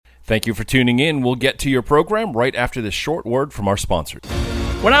Thank you for tuning in. We'll get to your program right after this short word from our sponsors.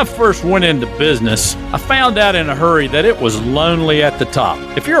 When I first went into business, I found out in a hurry that it was lonely at the top.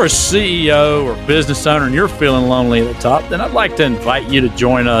 If you're a CEO or business owner and you're feeling lonely at the top, then I'd like to invite you to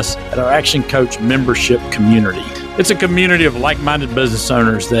join us at our Action Coach membership community. It's a community of like-minded business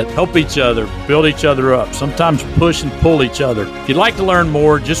owners that help each other, build each other up, sometimes push and pull each other. If you'd like to learn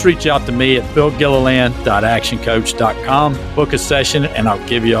more, just reach out to me at philgilliland.actioncoach.com, book a session, and I'll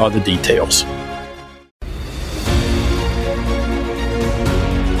give you all the details.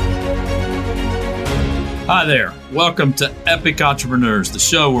 Hi there. Welcome to Epic Entrepreneurs, the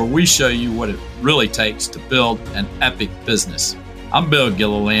show where we show you what it really takes to build an epic business. I'm Bill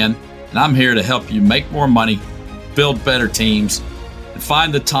Gilliland, and I'm here to help you make more money, build better teams, and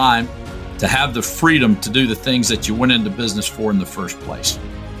find the time to have the freedom to do the things that you went into business for in the first place.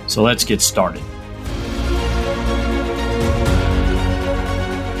 So let's get started.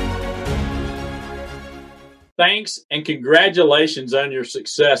 Thanks and congratulations on your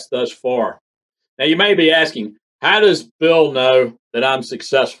success thus far. Now, you may be asking, how does Bill know that I'm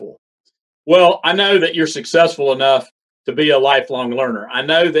successful? Well, I know that you're successful enough to be a lifelong learner. I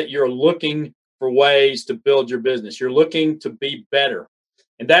know that you're looking for ways to build your business. You're looking to be better.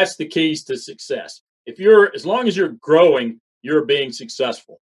 And that's the keys to success. As long as you're growing, you're being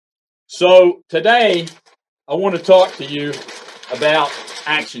successful. So today, I want to talk to you about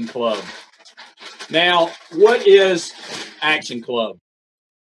Action Club. Now, what is Action Club?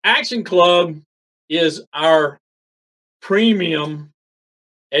 Action Club is our premium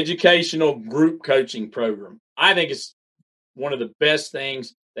educational group coaching program. I think it's one of the best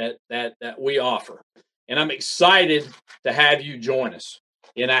things that we offer. And I'm excited to have you join us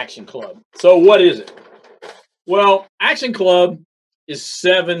in Action Club. So what is it? Well, Action Club is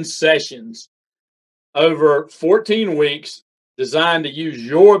 7 sessions over 14 weeks designed to use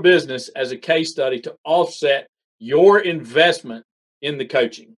your business as a case study to offset your investment in the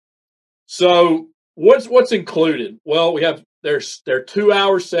coaching. So what's included? Well, there are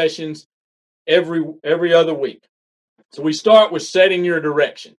 2-hour sessions every other week. So we start with setting your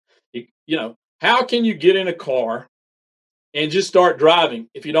direction. How can you get in a car and just start driving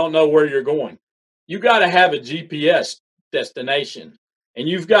if you don't know where you're going? You got to have a GPS destination, and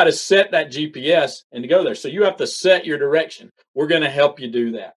you've got to set that GPS and to go there. So you have to set your direction. We're going to help you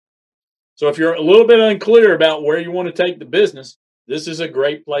do that. So if you're a little bit unclear about where you want to take the business, this is a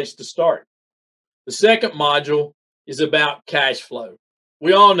great place to start. The second module is about cash flow.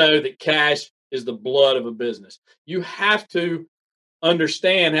 We all know that cash is the blood of a business. You have to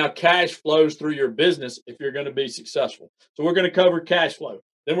understand how cash flows through your business if you're going to be successful. So we're going to cover cash flow.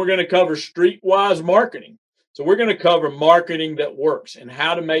 Then we're going to cover streetwise marketing. So we're going to cover marketing that works and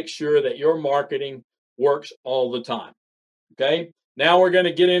how to make sure that your marketing works all the time. Okay? Now we're going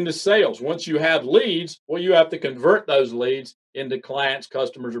to get into sales. Once you have leads, well, you have to convert those leads into clients,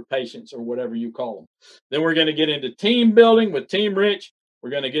 customers, or patients, or whatever you call them. Then we're going to get into team building with Team Rich. We're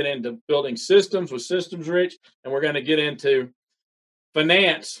going to get into building systems with Systems Rich. And we're going to get into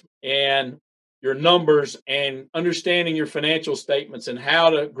finance and your numbers and understanding your financial statements and how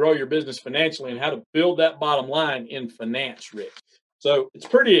to grow your business financially and how to build that bottom line in Finance Rich. So it's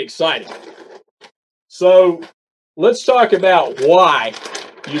pretty exciting. So let's talk about why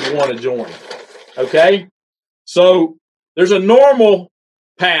you'd want to join. Okay? So there's a normal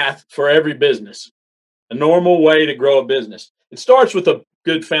path for every business, a normal way to grow a business. It starts with a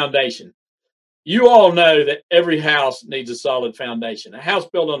good foundation. You all know that every house needs a solid foundation. A house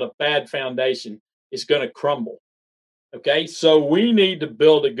built on a bad foundation is going to crumble. Okay? So we need to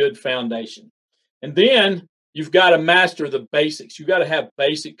build a good foundation. And then you've got to master the basics. You got to have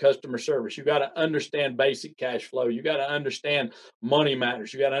basic customer service. You got to understand basic cash flow. You got to understand money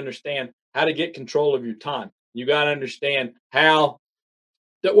matters. You got to understand how to get control of your time. You got to understand where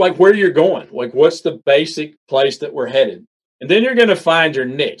you're going, what's the basic place that we're headed. And then you're going to find your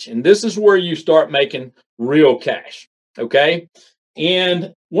niche. And this is where you start making real cash. Okay.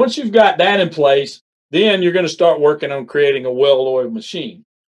 And once you've got that in place, then you're going to start working on creating a well-oiled machine.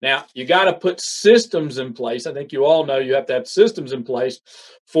 Now, you got to put systems in place. I think you all know you have to have systems in place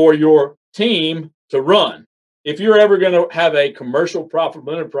for your team to run. If you're ever going to have a commercial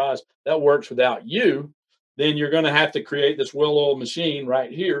profitable enterprise that works without you, then you're going to have to create this well-oiled machine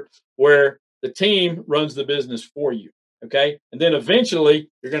right here where the team runs the business for you. Okay. And then eventually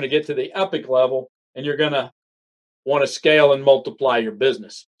you're going to get to the epic level and you're going to want to scale and multiply your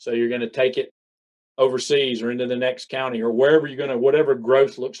business. So you're going to take it overseas or into the next county or wherever you're going to, whatever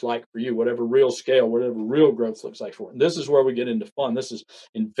growth looks like for you, whatever real scale, whatever real growth looks like for it. And this is where we get into fun. This is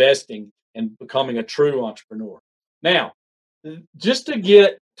investing and becoming a true entrepreneur. Now, just to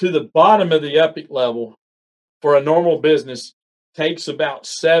get to the bottom of the epic level for a normal business takes about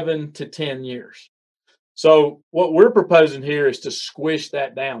 7 to 10 years. So what we're proposing here is to squish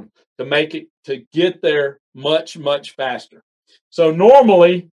that down, to make it, to get there much, much faster. So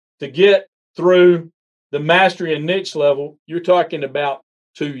normally to get through the mastery and niche level, you're talking about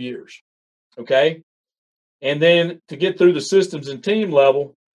 2 years. Okay. And then to get through the systems and team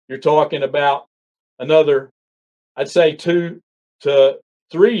level, you're talking about another, I'd say 2 to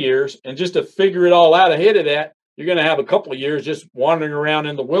 3 years. And just to figure it all out ahead of that, you're going to have a couple of years just wandering around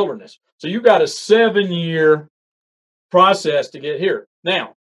in the wilderness. So you got a 7-year process to get here.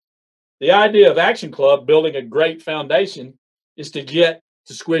 Now, the idea of Action Club, building a great foundation, is to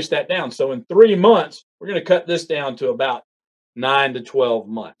squish that down. So in 3 months, we're going to cut this down to about 9 to 12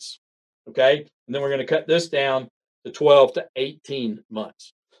 months. Okay. And then we're going to cut this down to 12 to 18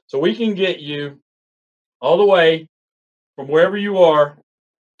 months. So we can get you all the way from wherever you are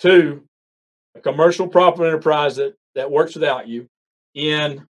to a commercial profitable enterprise that works without you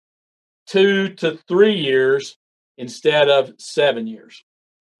in 2 to 3 years instead of 7 years.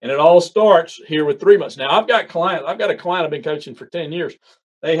 And it all starts here with 3 months. Now I've got a client I've been coaching for 10 years.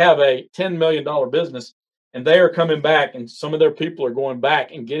 They have a $10 million business and they are coming back, and some of their people are going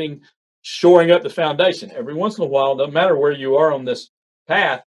back and shoring up the foundation. Every once in a while, no matter where you are on this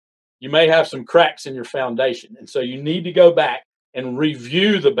path, you may have some cracks in your foundation. And so you need to go back and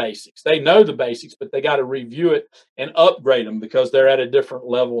review the basics. They know the basics, but they got to review it and upgrade them because they're at a different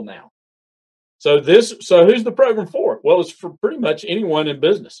level now. So who's the program for? Well, it's for pretty much anyone in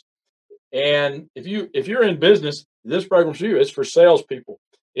business. And if you're in business, this program's for you. It's for salespeople.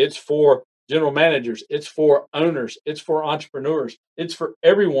 It's for general managers. It's for owners. It's for entrepreneurs. It's for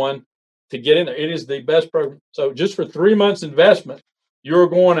everyone to get in there. It is the best program. So just for 3 months investment, you're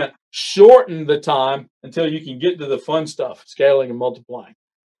going to shorten the time until you can get to the fun stuff, scaling and multiplying.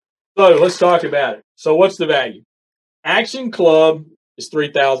 So let's talk about it. So what's the value? Action Club is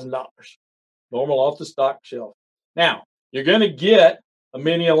 $3,000, normal off the stock shelf. Now, you're going to get a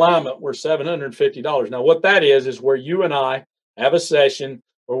mini alignment worth $750. Now, what that is where you and I have a session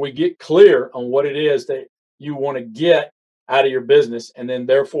where we get clear on what it is that you want to get out of your business, and then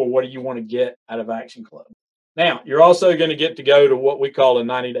therefore, what do you want to get out of Action Club? Now, you're also going to get to go to what we call a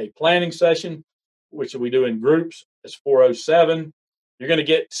 90-day planning session, which we do in groups. It's 407. You're going to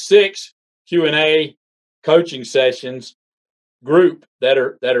get 6 Q&A coaching sessions group that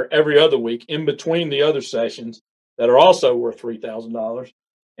are every other week in between the other sessions that are also worth $3,000.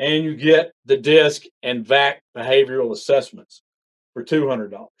 And you get the DISC and VAC behavioral assessments for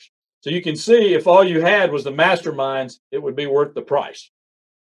 $200. So you can see if all you had was the masterminds, it would be worth the price.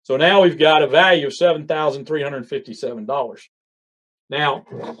 So now we've got a value of $7,357. Now,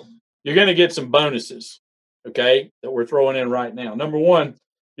 you're going to get some bonuses, okay, that we're throwing in right now. Number one,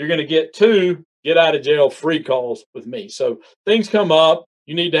 you're going to get 2 get out of jail free calls with me. So things come up,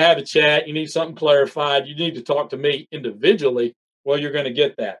 you need to have a chat, you need something clarified, you need to talk to me individually. Well, you're going to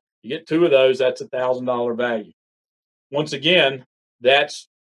get that. You get 2 of those, that's $1,000 value. Once again, that's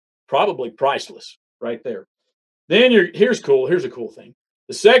probably priceless right there. Then here's a cool thing.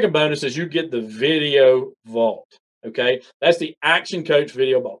 The second bonus is you get the video vault. Okay, that's the Action Coach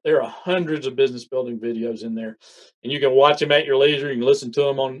video vault. There are hundreds of business building videos in there, and you can watch them at your leisure. You can listen to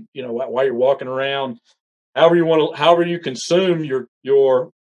them on, while you're walking around. However you consume your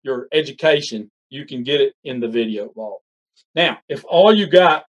education, you can get it in the video vault. Now, if all you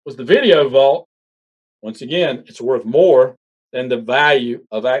got was the video vault, once again, it's worth more than the value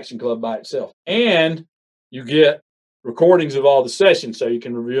of Action Club by itself. And you get recordings of all the sessions so you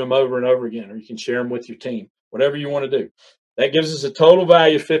can review them over and over again, or you can share them with your team, whatever you want to do. That gives us a total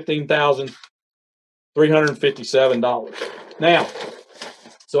value of $15,357. Now,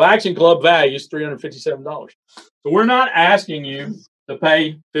 so Action Club value is $357. So we're not asking you to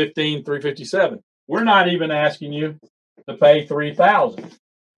pay $15,357. We're not even asking you to pay $3,000.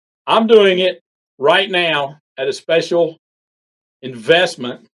 I'm doing it right now at a special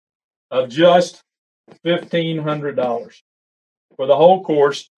investment of just $1,500 for the whole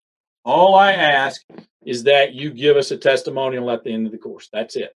course. All I ask is that you give us a testimonial at the end of the course.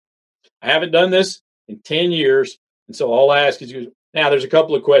 That's it. I haven't done this in 10 years, and so all I ask is you. Now, there's a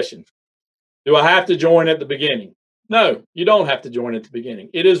couple of questions. Do I have to join at the beginning? No, you don't have to join at the beginning.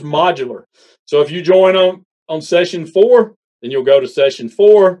 It is modular. So if you join on session 4, then you'll go to session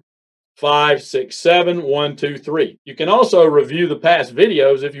 4, 5, 6, 7, 1, 2, 3. You can also review the past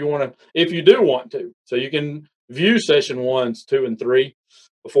videos if you do want to. So you can view session 1s, 2, and 3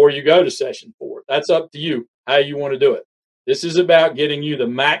 before you go to session 4. That's up to you how you want to do it. This is about getting you the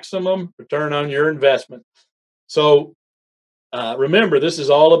maximum return on your investment. So remember, this is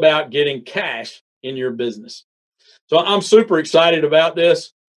all about getting cash in your business. So I'm super excited about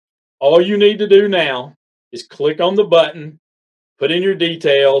this. All you need to do now is click on the button, put in your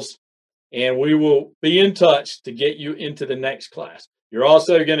details, and we will be in touch to get you into the next class. You're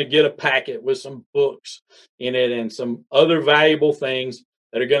also going to get a packet with some books in it and some other valuable things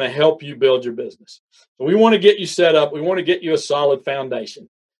that are going to help you build your business. So we want to get you set up. We want to get you a solid foundation.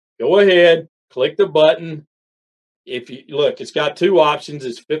 Go ahead, click the button. If you look, it's got two options.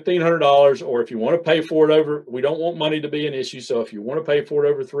 It's $1,500, or if you want to pay for it over, we don't want money to be an issue. So if you want to pay for it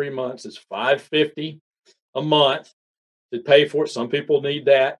over 3 months, it's $550 a month to pay for it. Some people need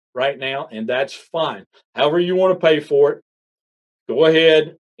that right now, and that's fine. However you want to pay for it, go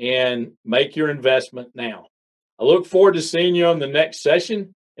ahead and make your investment now. I look forward to seeing you on the next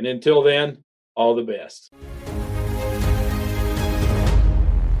session. And until then, all the best.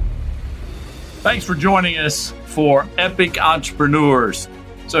 Thanks for joining us for Epic Entrepreneurs.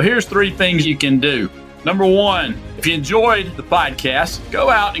 So here's 3 things you can do. Number 1, if you enjoyed the podcast, go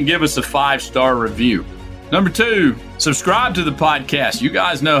out and give us a 5-star review. Number 2, subscribe to the podcast. You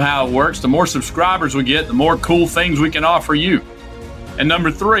guys know how it works. The more subscribers we get, the more cool things we can offer you. And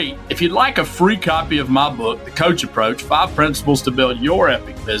number 3, if you'd like a free copy of my book, The Coach Approach, 5 Principles to Build Your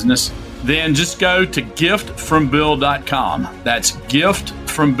Epic Business, then just go to giftfrombill.com. That's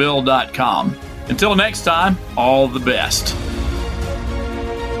giftfrombill.com. Until next time, all the best.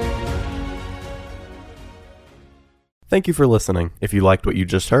 Thank you for listening. If you liked what you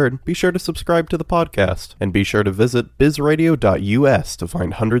just heard, be sure to subscribe to the podcast. And be sure to visit bizradio.us to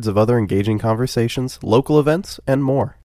find hundreds of other engaging conversations, local events, and more.